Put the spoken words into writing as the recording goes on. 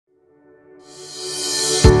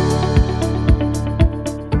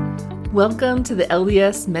Welcome to the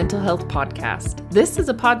LDS Mental Health Podcast. This is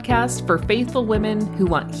a podcast for faithful women who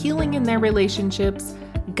want healing in their relationships,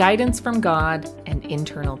 guidance from God, and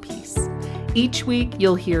internal peace. Each week,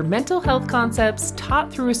 you'll hear mental health concepts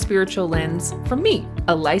taught through a spiritual lens from me,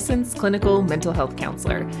 a licensed clinical mental health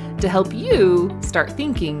counselor, to help you start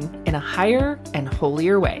thinking in a higher and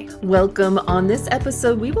holier way. Welcome. On this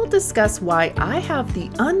episode, we will discuss why I have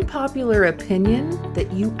the unpopular opinion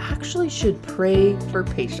that you actually should pray for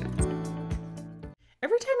patience.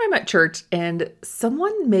 Every time I'm at church and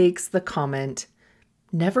someone makes the comment,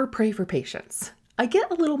 never pray for patience, I get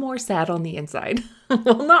a little more sad on the inside.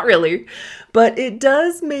 Well, not really, but it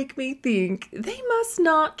does make me think they must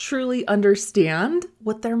not truly understand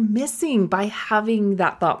what they're missing by having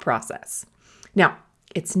that thought process. Now,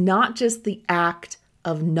 it's not just the act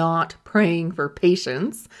of not praying for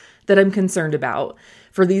patience that I'm concerned about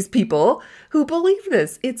for these people who believe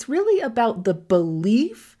this. It's really about the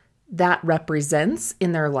belief that represents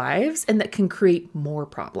in their lives and that can create more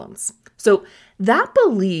problems. So that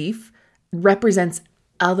belief represents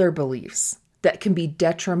other beliefs that can be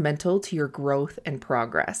detrimental to your growth and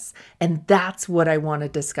progress. And that's what I want to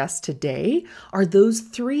discuss today, are those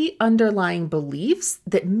three underlying beliefs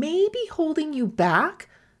that may be holding you back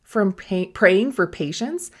from praying for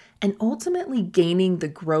patience and ultimately gaining the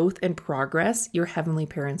growth and progress your heavenly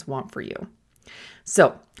parents want for you.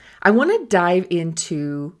 So I want to dive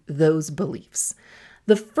into those beliefs.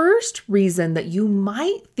 The first reason that you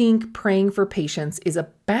might think praying for patience is a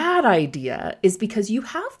bad idea is because you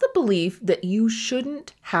have the belief that you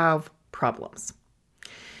shouldn't have problems.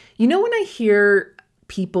 You know, when I hear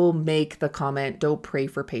people make the comment, don't pray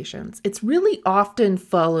for patience, it's really often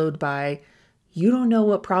followed by, you don't know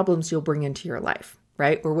what problems you'll bring into your life,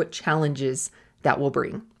 right? Or what challenges that will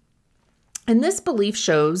bring. And this belief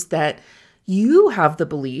shows that you have the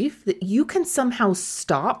belief that you can somehow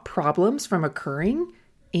stop problems from occurring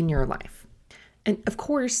in your life. And of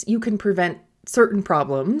course, you can prevent certain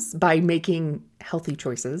problems by making healthy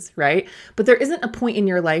choices, right? But there isn't a point in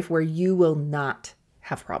your life where you will not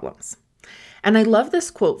have problems. And I love this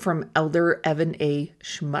quote from Elder Evan A.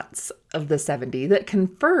 Schmutz of the 70 that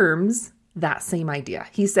confirms that same idea.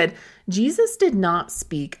 He said, Jesus did not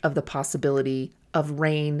speak of the possibility of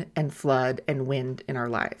rain and flood and wind in our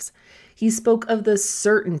lives. He spoke of the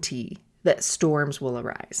certainty that storms will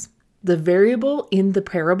arise. The variable in the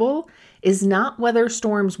parable is not whether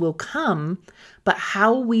storms will come, but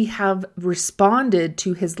how we have responded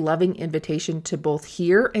to his loving invitation to both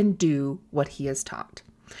hear and do what he has taught.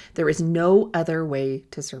 There is no other way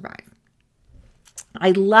to survive.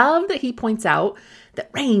 I love that he points out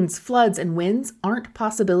that rains, floods, and winds aren't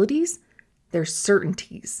possibilities. They're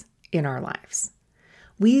certainties in our lives.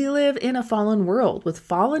 We live in a fallen world with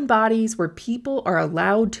fallen bodies where people are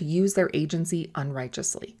allowed to use their agency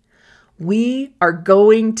unrighteously. We are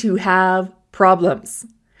going to have problems.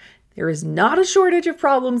 There is not a shortage of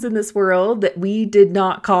problems in this world that we did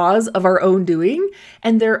not cause of our own doing,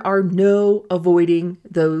 and there are no avoiding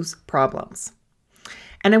those problems.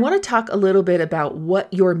 And I want to talk a little bit about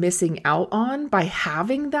what you're missing out on by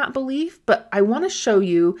having that belief, but I want to show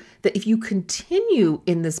you that if you continue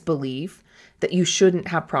in this belief that you shouldn't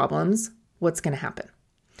have problems, what's going to happen?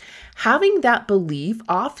 Having that belief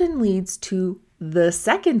often leads to the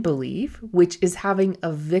second belief, which is having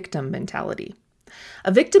a victim mentality.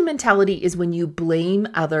 A victim mentality is when you blame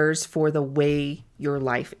others for the way your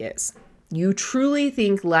life is. You truly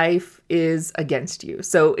think life is against you.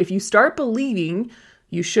 So if you start believing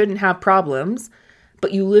you shouldn't have problems,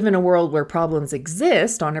 but you live in a world where problems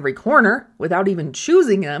exist on every corner without even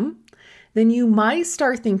choosing them, then you might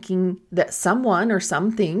start thinking that someone or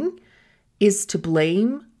something is to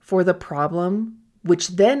blame for the problem, which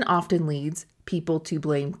then often leads people to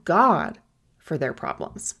blame God for their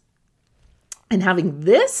problems. And having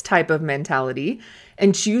this type of mentality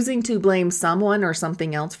and choosing to blame someone or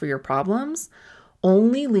something else for your problems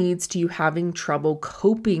only leads to you having trouble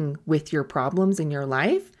coping with your problems in your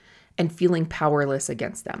life and feeling powerless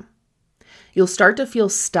against them. You'll start to feel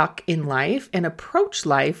stuck in life and approach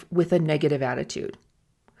life with a negative attitude.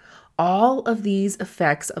 All of these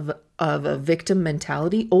effects of a victim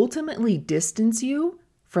mentality ultimately distance you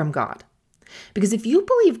from God. Because if you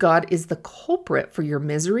believe God is the culprit for your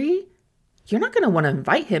misery, you're not going to want to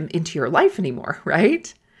invite him into your life anymore,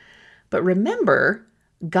 right? But remember,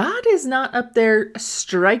 God is not up there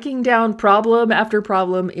striking down problem after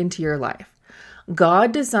problem into your life.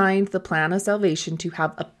 God designed the plan of salvation to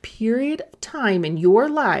have a period of time in your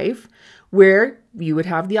life where you would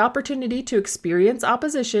have the opportunity to experience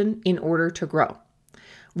opposition in order to grow.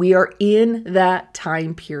 We are in that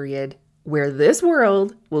time period where this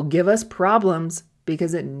world will give us problems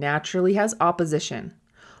because it naturally has opposition.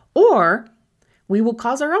 Or we will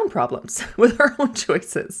cause our own problems with our own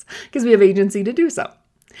choices because we have agency to do so.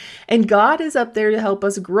 And God is up there to help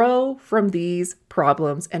us grow from these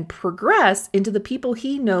problems and progress into the people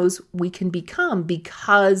He knows we can become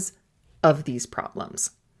because of these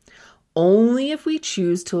problems. Only if we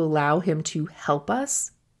choose to allow Him to help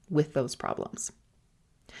us with those problems.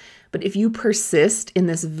 But if you persist in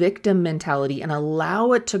this victim mentality and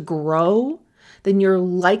allow it to grow, then you're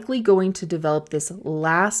likely going to develop this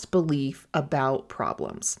last belief about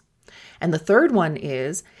problems. And the third one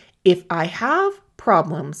is, if I have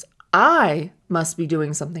problems, I must be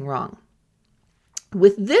doing something wrong.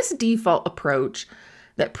 With this default approach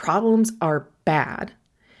that problems are bad,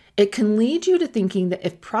 it can lead you to thinking that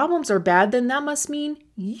if problems are bad, then that must mean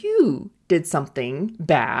you did something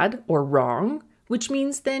bad or wrong, which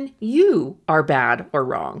means then you are bad or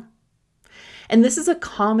wrong. And this is a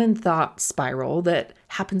common thought spiral that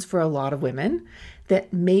happens for a lot of women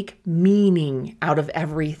that make meaning out of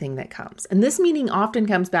everything that comes. And this meaning often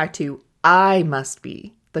comes back to, I must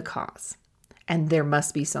be the cause, and there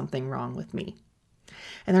must be something wrong with me.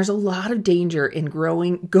 And there's a lot of danger in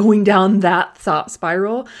going down that thought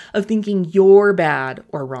spiral of thinking you're bad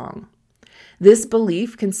or wrong. This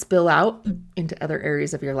belief can spill out into other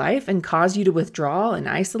areas of your life and cause you to withdraw and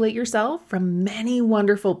isolate yourself from many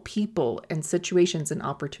wonderful people and situations and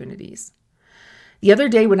opportunities. The other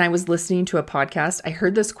day when I was listening to a podcast, I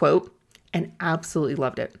heard this quote and absolutely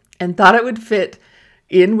loved it and thought it would fit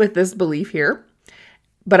in with this belief here.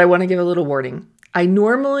 But I want to give a little warning. I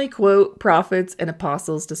normally quote prophets and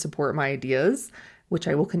apostles to support my ideas, which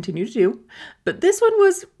I will continue to do, but this one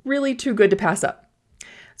was really too good to pass up.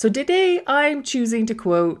 So today I'm choosing to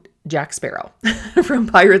quote Jack Sparrow from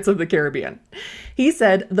Pirates of the Caribbean. He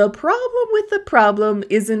said, "The problem with the problem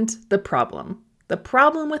isn't the problem. The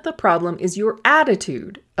problem with the problem is your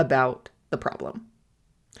attitude about the problem."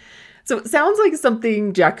 So it sounds like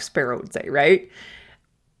something Jack Sparrow would say, right?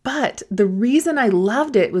 But the reason I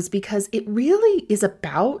loved it was because it really is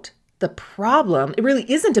about the problem. It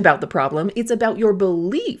really isn't about the problem. It's about your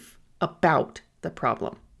belief about the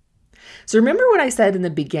problem. So remember what I said in the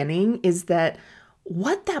beginning is that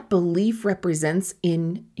what that belief represents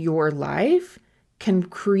in your life can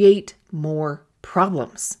create more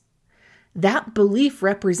problems. That belief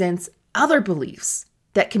represents other beliefs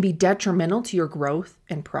that can be detrimental to your growth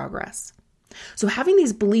and progress. So having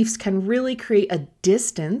these beliefs can really create a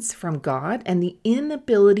distance from God and the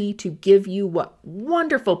inability to give you what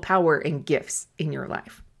wonderful power and gifts in your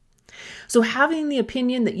life. So having the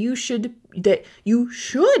opinion that you should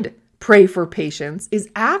pray for patience is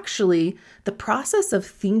actually the process of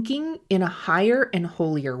thinking in a higher and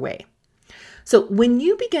holier way. So when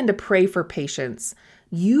you begin to pray for patience,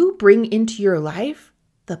 you bring into your life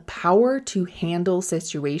the power to handle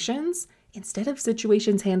situations instead of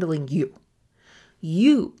situations handling you.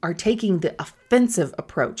 You are taking the offensive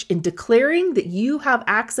approach in declaring that you have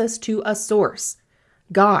access to a source,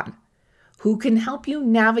 God, who can help you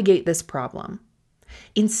navigate this problem,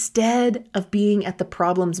 instead of being at the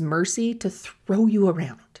problem's mercy to throw you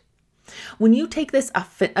around. When you take this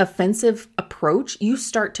offensive approach, you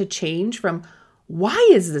start to change from, why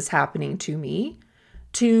is this happening to me,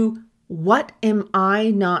 to what am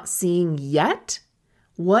I not seeing yet?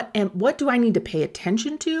 What do I need to pay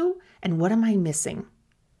attention to? And what am I missing?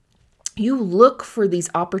 You look for these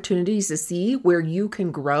opportunities to see where you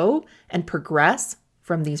can grow and progress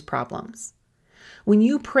from these problems. When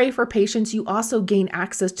you pray for patience, you also gain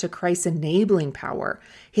access to Christ's enabling power.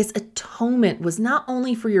 His atonement was not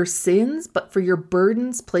only for your sins, but for your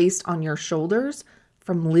burdens placed on your shoulders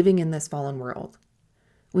from living in this fallen world.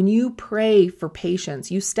 When you pray for patience,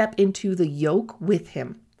 you step into the yoke with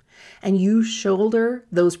Him, and you shoulder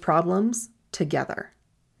those problems together.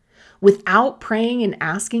 Without praying and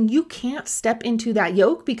asking, you can't step into that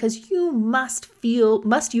yoke because you must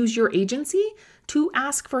use your agency to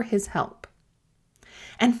ask for His help.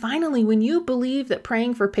 And finally, when you believe that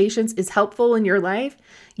praying for patience is helpful in your life,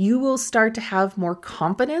 you will start to have more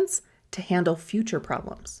confidence to handle future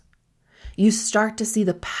problems. You start to see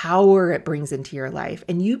the power it brings into your life,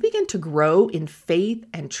 and you begin to grow in faith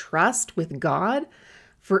and trust with God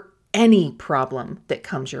for any problem that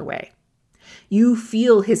comes your way. You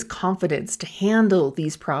feel His confidence to handle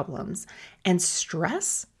these problems, and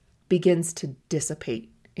stress begins to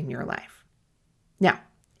dissipate in your life. Now,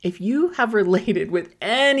 if you have related with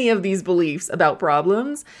any of these beliefs about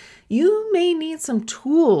problems, you may need some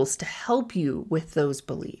tools to help you with those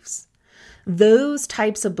beliefs. Those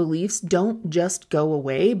types of beliefs don't just go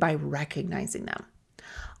away by recognizing them.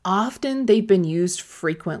 Often they've been used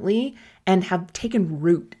frequently and have taken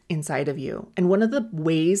root inside of you. And one of the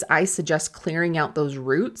ways I suggest clearing out those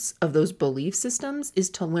roots of those belief systems is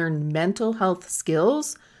to learn mental health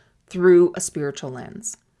skills through a spiritual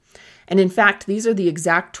lens. And in fact, these are the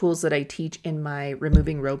exact tools that I teach in my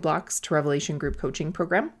Removing Roadblocks to Revelation group coaching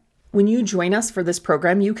program. When you join us for this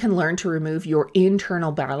program, you can learn to remove your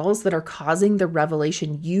internal battles that are causing the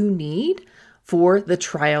revelation you need for the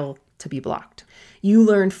trial to be blocked. You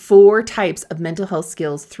learn 4 types of mental health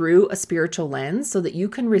skills through a spiritual lens so that you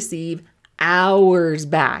can receive hours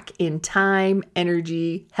back in time,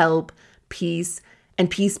 energy, help, peace, and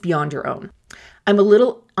peace beyond your own. I'm a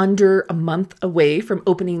little under a month away from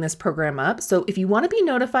opening this program up. So if you want to be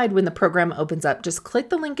notified when the program opens up, just click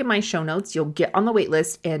the link in my show notes. You'll get on the wait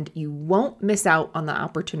list and you won't miss out on the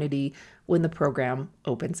opportunity when the program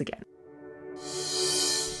opens again.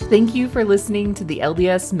 Thank you for listening to the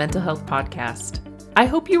LDS Mental Health Podcast. I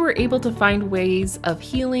hope you were able to find ways of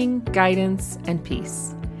healing, guidance, and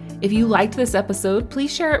peace. If you liked this episode,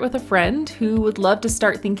 please share it with a friend who would love to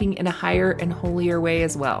start thinking in a higher and holier way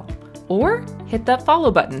as well. Or hit that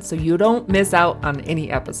follow button so you don't miss out on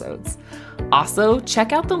any episodes. Also,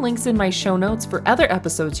 check out the links in my show notes for other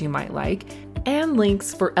episodes you might like and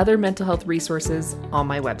links for other mental health resources on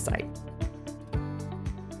my website.